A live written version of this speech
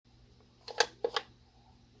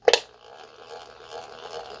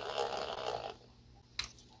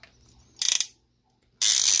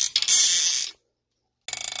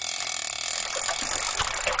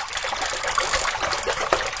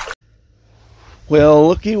Well,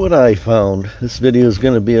 looky what I found. This video is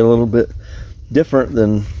going to be a little bit different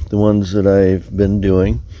than the ones that I've been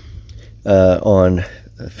doing on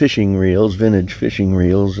fishing reels, vintage fishing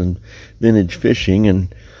reels and vintage fishing,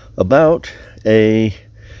 and about a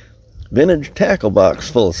vintage tackle box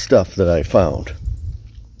full of stuff that I found.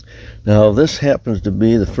 Now, this happens to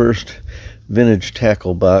be the first vintage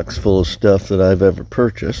tackle box full of stuff that I've ever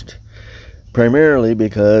purchased. Primarily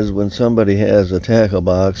because when somebody has a tackle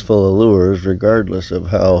box full of lures, regardless of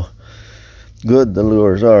how good the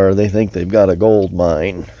lures are, they think they've got a gold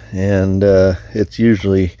mine. And it's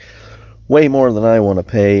usually way more than I want to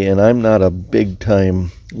pay, and I'm not a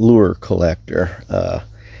big-time lure collector.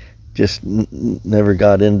 Just never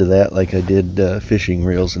got into that like I did fishing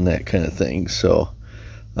reels and that kind of thing. So,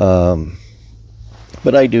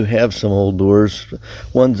 but I do have some old lures,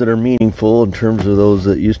 ones that are meaningful in terms of those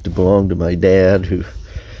that used to belong to my dad, who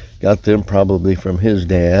got them probably from his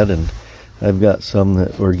dad, and I've got some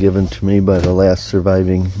that were given to me by the last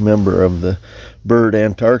surviving member of the Bird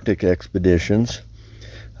Antarctic expeditions.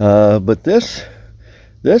 But this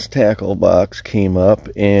tackle box came up,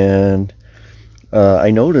 and I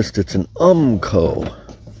noticed it's an UMCO.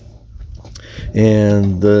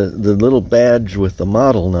 And the little badge with the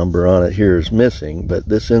model number on it here is missing, but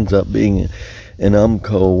this ends up being an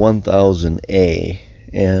UMCO 1000A,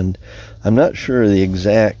 and I'm not sure the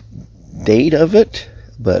exact date of it,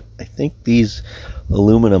 but I think these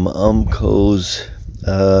aluminum UMCOs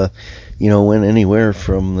went anywhere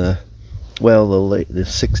from the late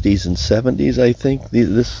 60s and 70s. I think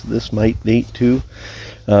this might date too,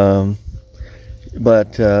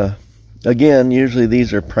 but again, usually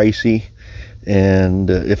these are pricey.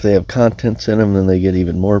 And if they have contents in them, then they get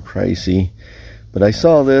even more pricey. But I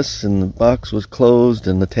saw this, and the box was closed,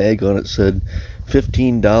 and the tag on it said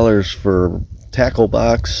 $15 for tackle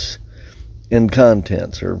box and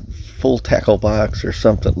contents, or full tackle box, or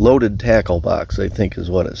something. Loaded tackle box, I think is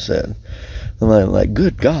what it said. And I'm like,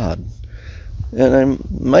 good God. And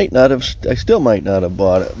I still might not have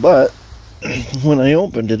bought it. But when I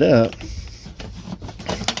opened it up,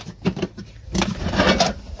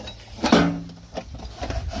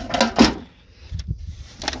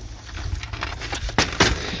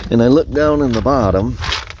 and I looked down in the bottom,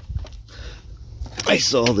 I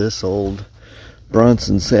saw this old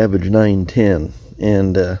Bronson Savage 910,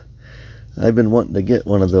 and I've been wanting to get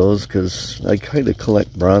one of those because I kind of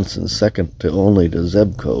collect Bronsons second to only to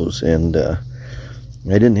Zebcos, and I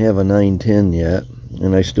didn't have a 910 yet,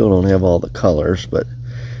 and I still don't have all the colors, but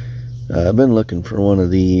I've been looking for one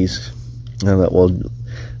of these. I thought, well,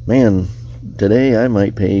 man, today I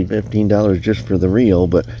might pay $15 just for the reel,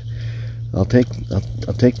 but I'll take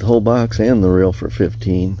the whole box and the reel for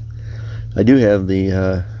 $15. I do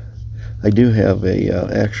have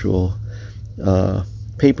actual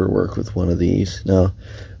paperwork with one of these. Now,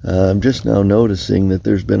 I'm just now noticing that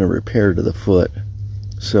there's been a repair to the foot,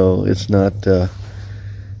 so it's not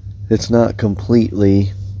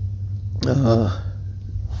completely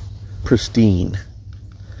pristine,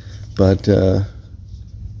 but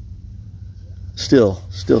still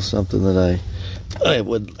something that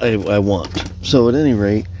I want. So at any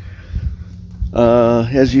rate,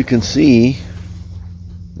 as you can see,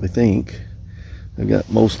 I think I've got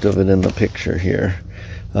most of it in the picture here.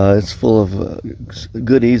 It's full of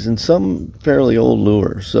goodies and some fairly old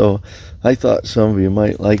lures. So I thought some of you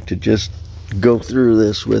might like to just go through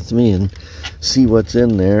this with me and see what's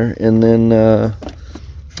in there, and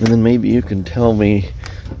then maybe you can tell me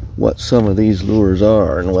what some of these lures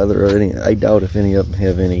are and whether any. I doubt if any of them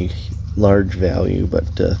have any large value,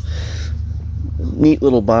 but neat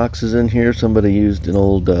little boxes in here. Somebody used an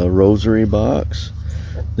old rosary box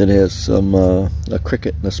that has some a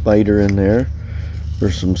cricket and a spider in there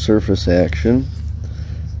for some surface action,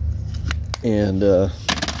 and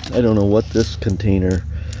I don't know what this container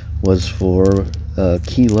was for.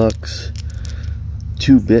 Keylux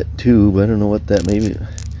 2-bit tube. I don't know what that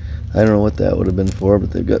would have been for,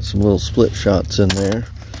 but they've got some little split shots in there.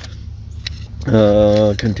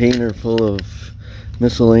 Container full of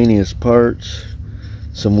miscellaneous parts,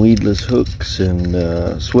 some weedless hooks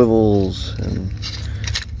and swivels and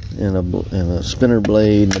a spinner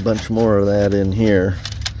blade, and a bunch more of that in here.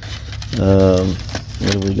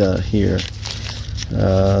 What do we got here?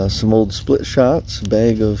 Some old split shots, a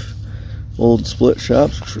bag of old split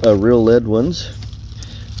shots, real lead ones.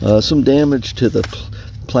 Some damage to the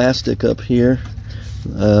plastic up here.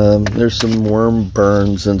 There's some worm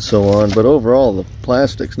burns and so on, but overall the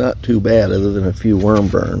plastic's not too bad, other than a few worm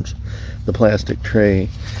burns. The plastic tray.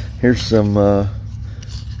 Here's some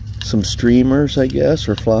streamers, I guess,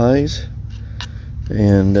 or flies,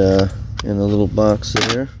 and in a little box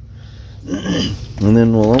there. And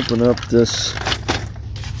then we'll open up this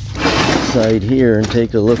side here and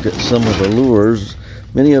take a look at some of the lures.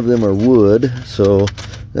 Many of them are wood, so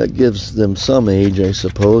that gives them some age, I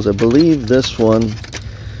suppose. I believe this one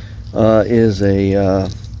is a,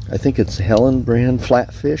 I think it's Helen brand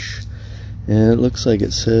flatfish. And it looks like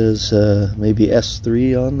it says maybe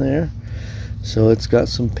S3 on there. So it's got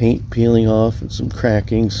some paint peeling off and some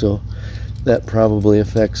cracking, so that probably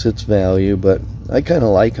affects its value. But I kind of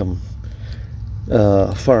like them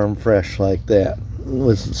farm fresh like that,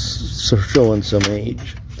 with showing some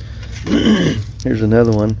age. Here's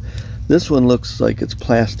another one. This one looks like it's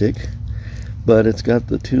plastic, but it's got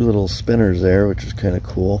the two little spinners there, which is kind of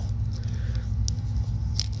cool.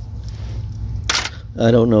 I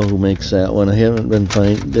don't know who makes that one. I haven't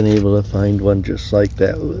been able to find one just like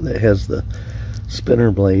that that has the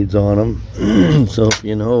spinner blades on them. So if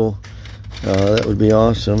you know, that would be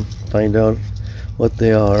awesome. Find out what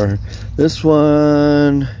they are. This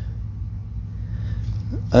one,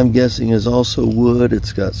 I'm guessing, is also wood.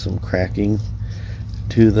 It's got some cracking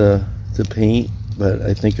to the paint, but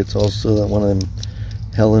I think it's also that one of them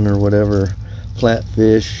Helen or whatever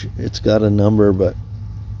flatfish. It's got a number, but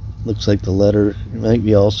looks like the letter might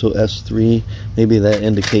be also S3. Maybe that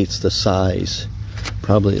indicates the size.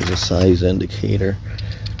 Probably is a size indicator.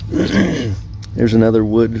 Here's another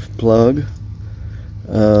wood plug.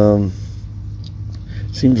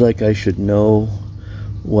 Seems like I should know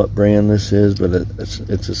what brand this is, but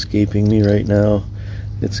it's escaping me right now.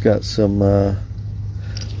 It's got some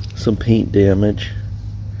paint damage.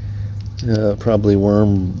 Probably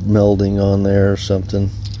worm melding on there or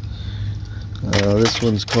something. This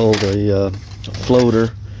one's called a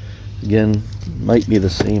floater. Again, might be the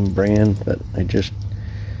same brand, but I just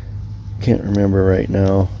can't remember right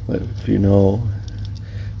now. But if you know,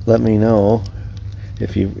 let me know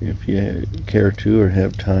if you care to or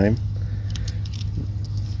have time.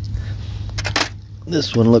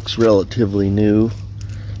 This one looks relatively new.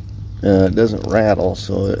 It doesn't rattle,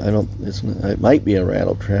 so I don't. It might be a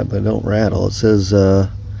rattle trap, but it don't rattle. It says,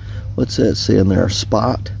 what's that saying there?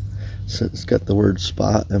 Spot. So it's got the word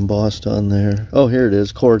spot embossed on there. Oh, here it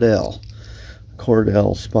is, Cordell.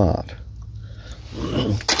 Cordell spot.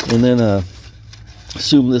 And then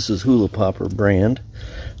assume this is Hula Popper brand.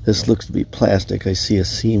 This looks to be plastic. I see a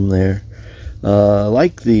seam there. I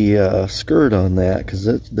like the skirt on that, because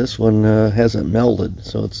this one hasn't melted,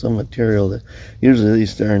 so it's some material that usually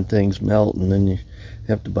these darn things melt, and then you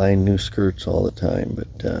have to buy new skirts all the time.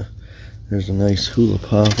 But there's a nice Hula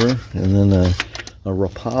Popper, and then a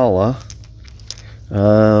Rapala.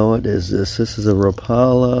 What is this? This is a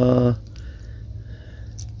Rapala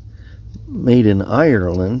made in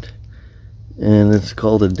Ireland, and it's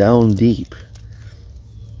called a Down Deep.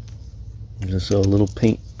 So a little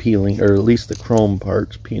paint peeling, or at least the chrome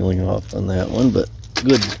parts peeling off on that one, but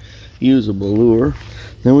good usable lure.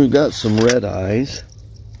 Then we've got some red eyes.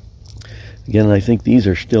 Again, I think these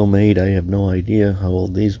are still made. I have no idea how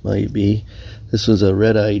old these might be. This was a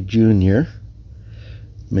red eye junior,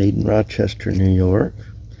 made in Rochester, New York.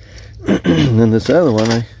 And then this other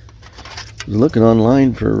one, I was looking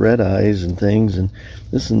online for red eyes and things, and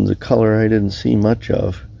this one's a color I didn't see much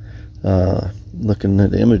of. Looking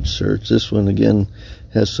at image search, this one again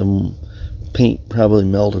has some paint probably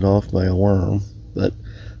melted off by a worm, but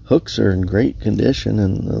hooks are in great condition,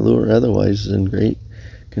 and the lure otherwise is in great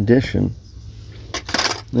condition.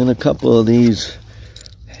 Then a couple of these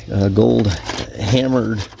gold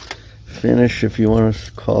hammered finish, if you want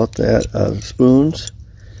to call it that, spoons.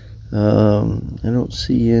 I don't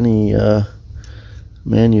see any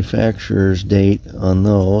manufacturer's date on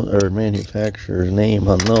those, or manufacturer's name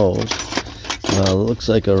on those. Looks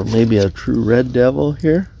like maybe a true Red Devil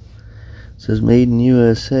here. It says made in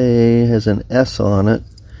USA, has an S on it,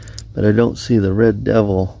 but I don't see the Red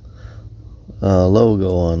Devil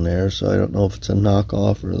logo on there, so I don't know if it's a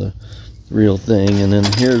knockoff or the real thing. And then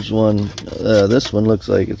here's one. This one looks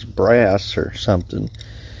like it's brass or something,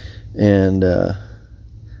 and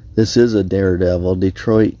this is a Daredevil,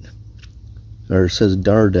 Detroit, or it says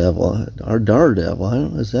Daredevil, or Daredevil. I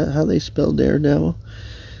don't know, is that how they spell Daredevil?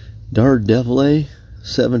 Daredevil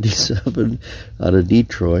 77 out of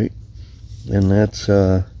Detroit, and that's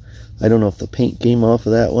I don't know if the paint came off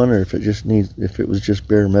of that one, or if it just needs, if it was just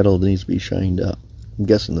bare metal, it needs to be shined up. I'm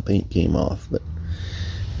guessing the paint came off, but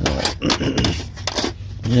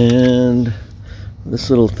and this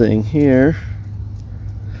little thing here,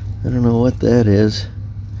 I don't know what that is.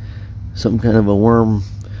 Some kind of a worm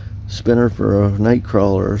spinner for a night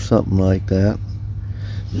crawler or something like that.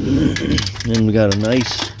 And we got a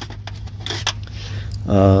nice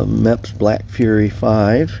Mepps Black Fury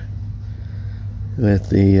 5 with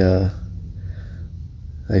the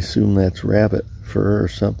I assume that's rabbit fur or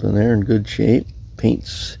something there, in good shape.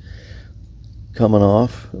 Paint's coming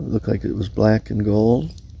off. It looked like it was black and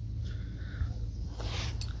gold.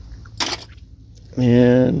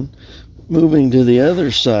 And moving to the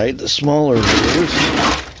other side, the smaller lures.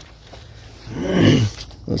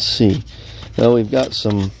 Let's see. Well, we've got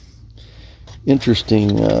some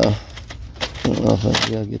interesting, I don't know if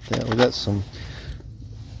I'll get that. We've got some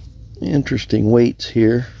interesting weights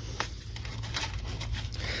here.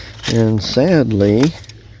 And sadly,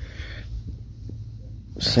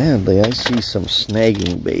 I see some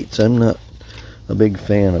snagging baits. I'm not a big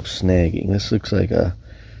fan of snagging. This looks like a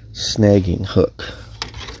snagging hook.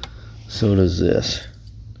 So does this.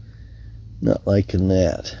 Not liking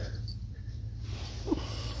that.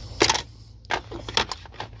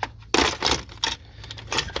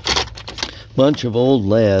 Bunch of old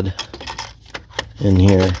lead in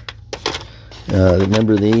here.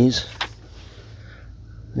 Remember these?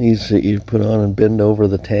 These that you put on and bend over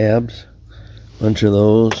the tabs. Bunch of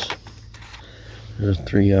those. There's a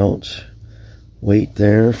 3-ounce weight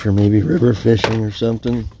there for maybe river fishing or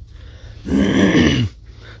something. The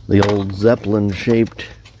old Zeppelin shaped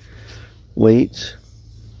weights.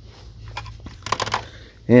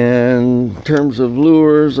 And in terms of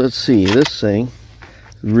lures, let's see, this thing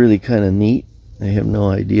is really kind of neat. I have no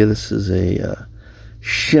idea. This is a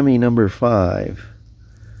shimmy number 5.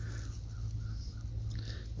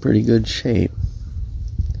 Pretty good shape.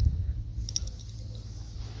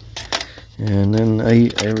 And then I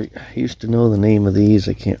used to know the name of these.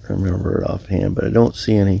 I can't remember it offhand, but I don't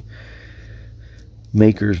see any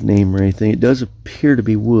maker's name or anything. It does appear to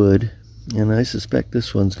be wood, and I suspect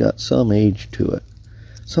this one's got some age to it.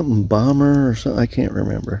 Something bomber or something, I can't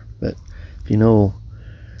remember. But if you know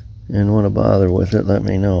and want to bother with it, let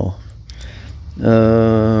me know.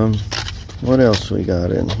 What else we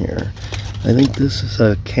got in here? I think this is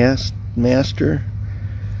a Cast Master.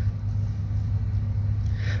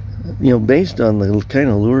 You know, based on the kind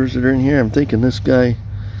of lures that are in here, I'm thinking this guy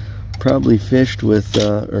probably fished with,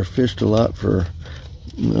 or fished a lot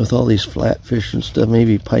with all these flatfish and stuff,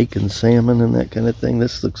 maybe pike and salmon and that kind of thing.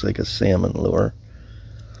 This looks like a salmon lure.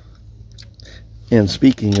 And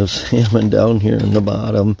speaking of salmon, down here in the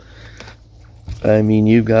bottom, I mean,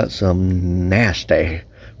 you've got some nasty,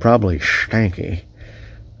 probably stanky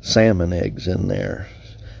salmon eggs in there.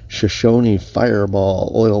 Shoshone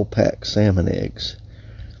Fireball oil pack salmon eggs.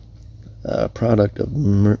 Product of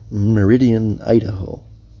Meridian, Idaho.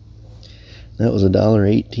 That was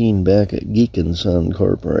 $1.18 back at Geek & Son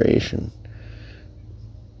Corporation.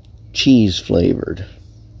 Cheese flavored.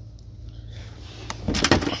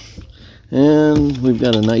 And we've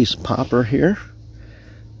got a nice popper here.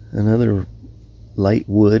 Another light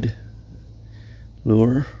wood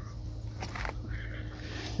lure.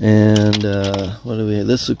 And what do we have?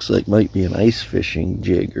 This looks like might be an ice fishing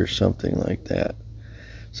jig or something like that.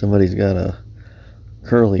 Somebody's got a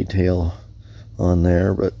curly tail on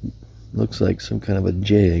there, but looks like some kind of a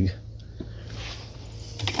jig.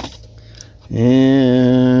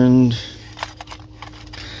 And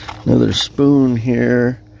another spoon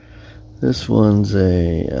here. This one's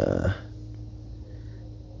a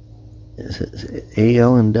is it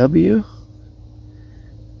A-L-N-W?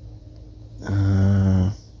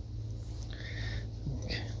 I'm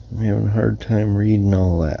having a hard time reading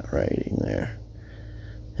all that writing there.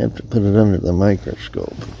 Have to put it under the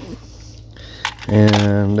microscope.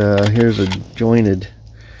 And here's a jointed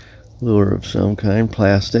lure of some kind,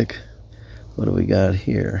 plastic. What do we got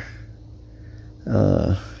here?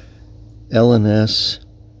 L&S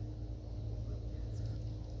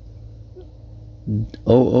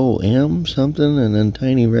OOM something, and then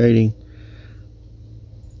tiny writing.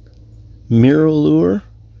 Mirror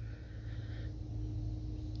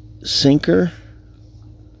sinker.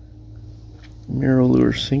 Mirror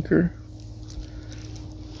lure sinker.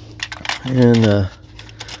 And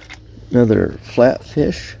another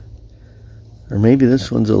flatfish. Or maybe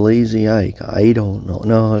this one's a lazy Ike. I don't know.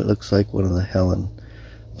 No, it looks like one of the Helen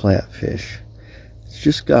flatfish. It's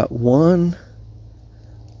just got one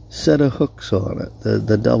set of hooks on it.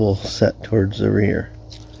 The double set towards the rear.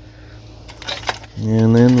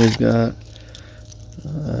 And then we've got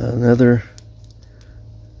another.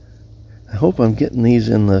 I hope I'm getting these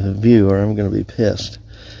in the view or I'm going to be pissed.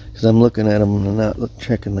 Because I'm looking at them and not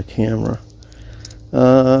checking the camera.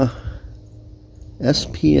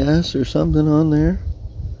 SPS or something on there.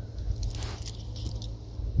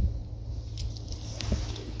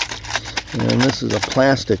 And this is a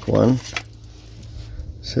plastic one.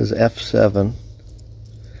 It says F7.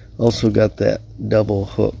 Also got that double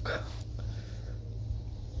hook.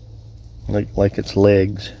 Like its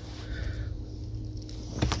legs.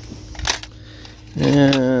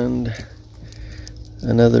 And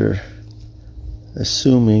another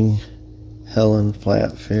assuming Helen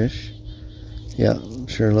flatfish. Yeah,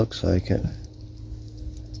 sure looks like it.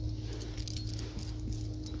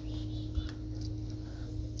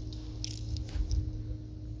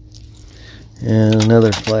 And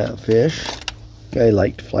another flatfish. I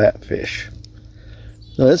liked flatfish.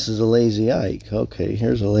 No, this is a lazy Ike. Okay,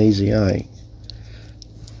 here's a lazy Ike.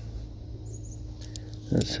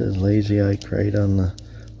 That says lazy Ike right on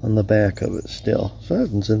the back of it still. So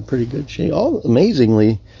that one's in pretty good shape.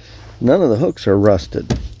 Amazingly, none of the hooks are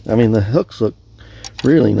rusted. I mean, the hooks look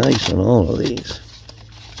really nice on all of these.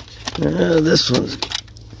 This one's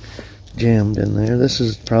jammed in there. This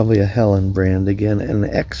is probably a Helen brand again, an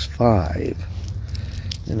X5.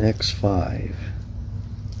 An X5.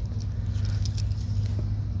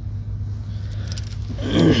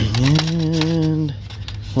 And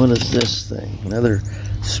what is this thing? Another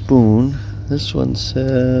spoon. This one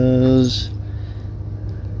says,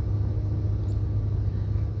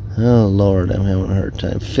 oh Lord, I'm having a hard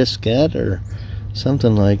time. Fiscat or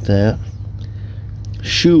something like that.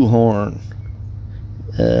 Shoehorn.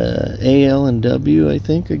 AL and W, I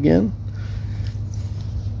think, again.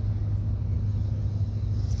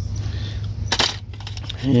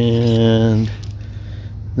 And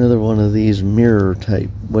another one of these mirror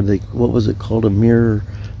type. What was it called? A mirror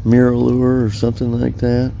lure or something like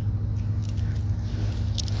that.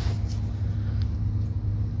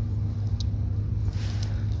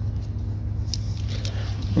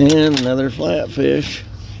 And another flatfish.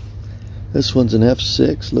 This one's an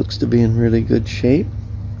F6. Looks to be in really good shape.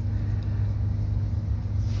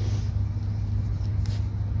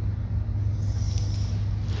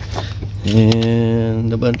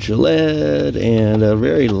 And a bunch of lead and a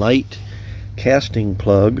very light casting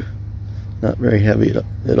plug, not very heavy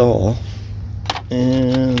at all,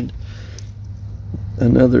 and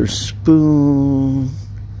another spoon.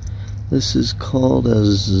 This is called a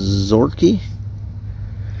Zorky.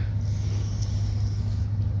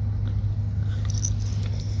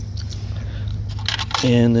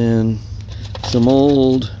 And then some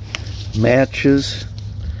old matches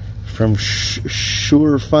from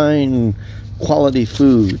Sure Fine Quality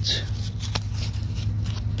Foods.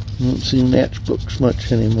 I don't see matchbooks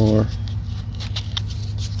much anymore.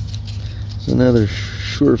 It's another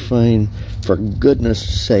Sure Fine, for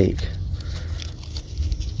goodness sake.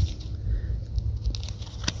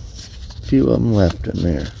 A few of them left in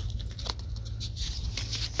there.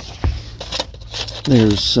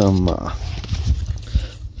 There's some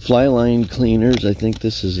fly line cleaners. I think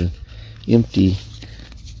this is an empty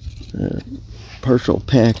partial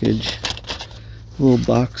package. Little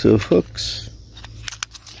box of hooks.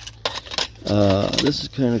 This is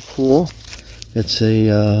kind of cool. It's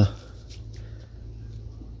a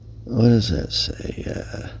what does that say?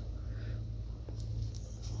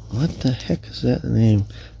 What the heck is that name?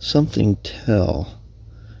 Something Tell.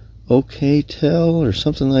 Okay Tell or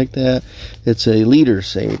something like that. It's a leader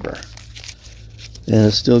saber. And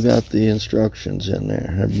it's still got the instructions in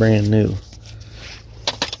there. They're brand new.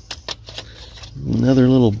 Another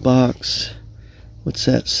little box. What's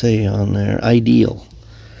that say on there? Ideal.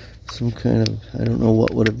 Some kind of, I don't know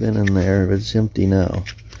what would have been in there. It's empty now.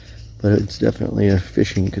 But it's definitely a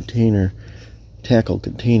fishing container, tackle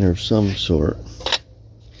container of some sort.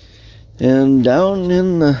 And down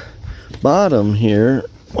in the bottom here,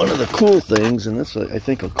 one of the cool things, and this I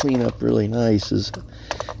think will clean up really nice, is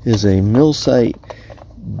a Millsite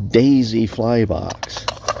Daisy fly box.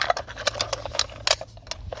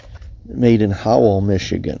 Made in Howell,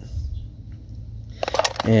 Michigan.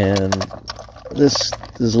 And this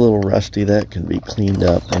is a little rusty. That can be cleaned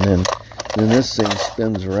up. And then this thing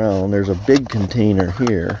spins around. There's a big container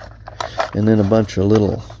here, and then a bunch of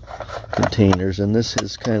little containers. And this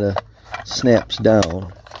is kind of snaps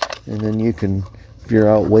down. And then you can, if you're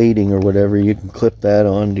out wading or whatever, you can clip that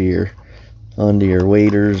onto your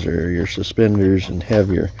waders or your suspenders and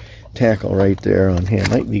have your tackle right there on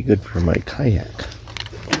hand. Might be good for my kayak.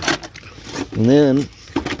 And then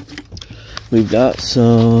we've got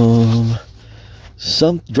some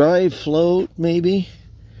dry float, maybe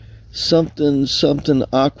something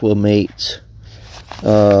Aquamates,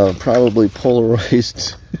 probably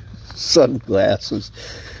polarized sunglasses.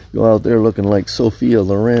 Go out there looking like Sophia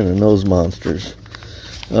Loren and those monsters.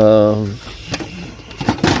 And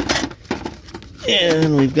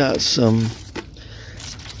we've got some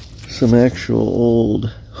actual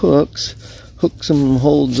old hooks. Hooks 'em,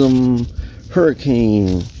 holds 'em,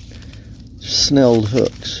 hurricane snelled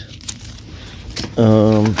hooks.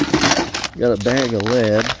 Got a bag of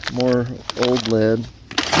lead, more old lead.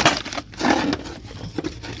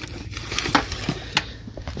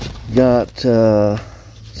 Got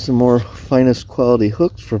some more finest quality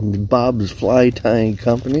hooks from Bob's Fly Tying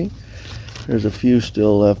Company. There's a few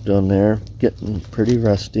still left on there, getting pretty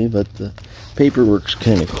rusty, but the paperwork's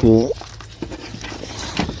kind of cool.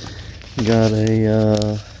 Got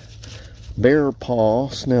a bear paw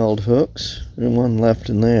snelled hooks, and one left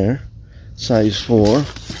in there, size 4.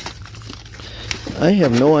 I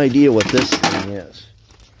have no idea what this thing is.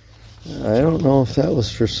 I don't know if that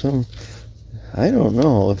was for some, I don't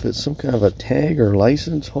know if it's some kind of a tag or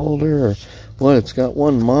license holder or what. It's got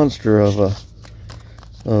one monster of a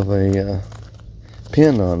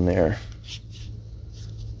pin on there,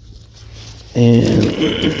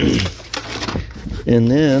 and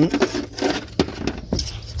then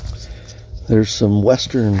there's some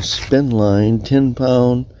Western spin line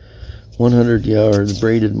 10-pound 100 yards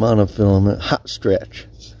braided monofilament hot stretch,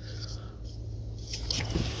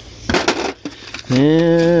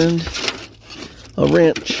 and a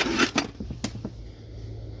wrench.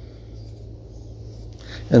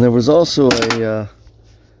 And there was also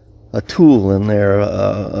a tool in there,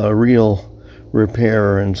 a real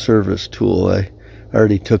repair and service tool I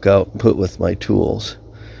already took out and put with my tools.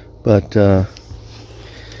 But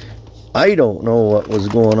I don't know what was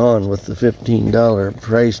going on with the $15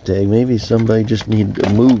 price tag. Maybe somebody just needed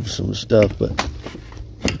to move some stuff, but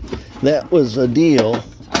that was a deal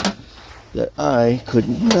that I could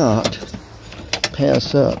not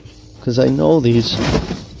pass up, because I know these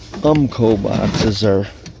UMCO boxes are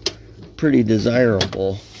pretty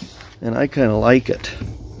desirable, and I kind of like it.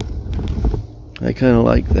 I kind of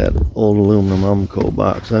like that old aluminum UMCO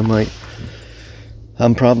box. I'm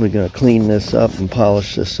probably going to clean this up and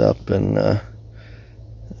polish this up, and I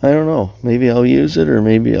don't know, maybe I'll use it, or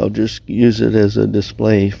maybe I'll just use it as a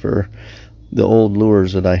display for the old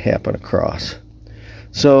lures that I happen across.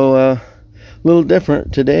 So a little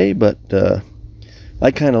different today, but I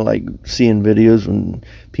kind of like seeing videos when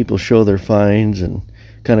people show their finds and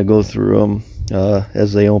kind of go through them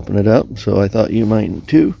as they open it up, so I thought you might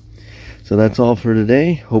too. So that's all for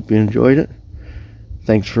today. Hope you enjoyed it.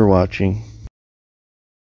 Thanks for watching.